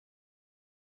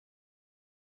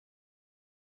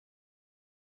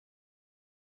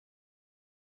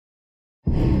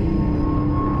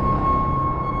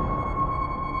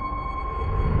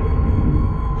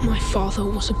father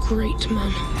was a great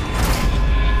man.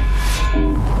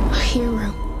 A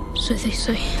hero, so they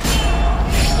say.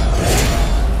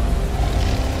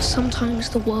 Sometimes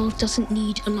the world doesn't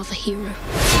need another hero.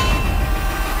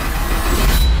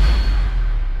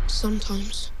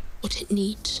 Sometimes what it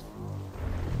needs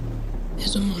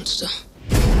is a monster.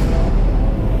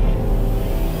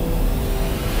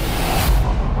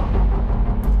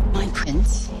 My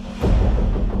prince.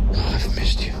 I've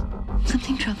missed you.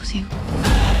 Something troubles you.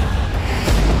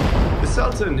 The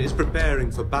Sultan is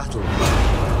preparing for battle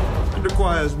and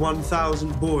requires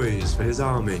 1,000 boys for his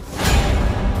army,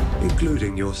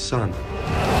 including your son.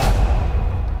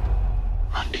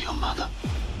 Run to your mother.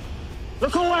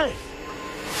 Look away!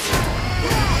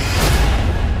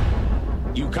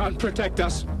 You can't protect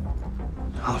us.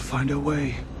 I'll find a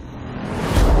way.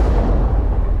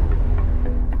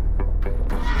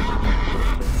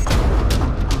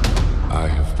 I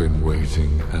have been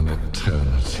waiting an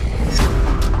eternity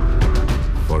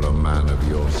for a man of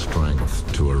your strength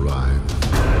to arrive.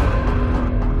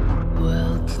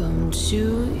 Welcome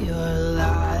to your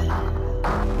life.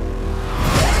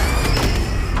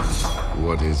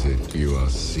 What is it you are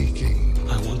seeking?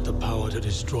 I want the power to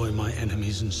destroy my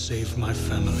enemies and save my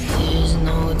family. There's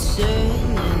no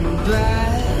turning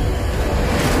back.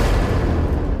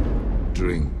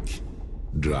 Drink,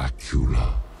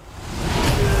 Dracula.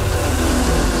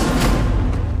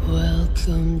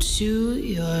 Welcome to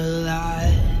your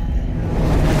life.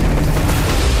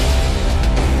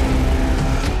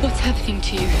 What's happening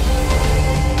to you?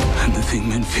 I'm the thing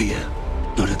men fear,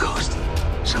 not a ghost.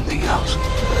 Something else.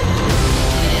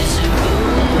 There's a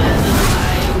room where the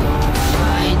light won't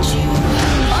find you.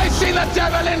 I see the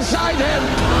devil inside him!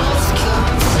 Walls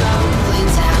come tumbling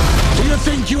down. Do you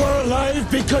think you are alive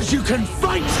because you can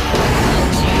fight?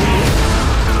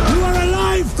 You are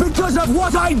alive because of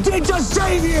what I did to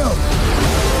save you!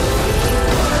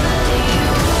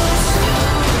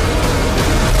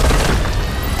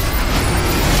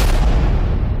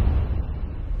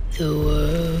 The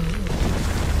world.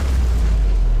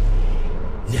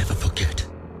 Never forget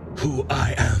who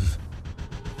I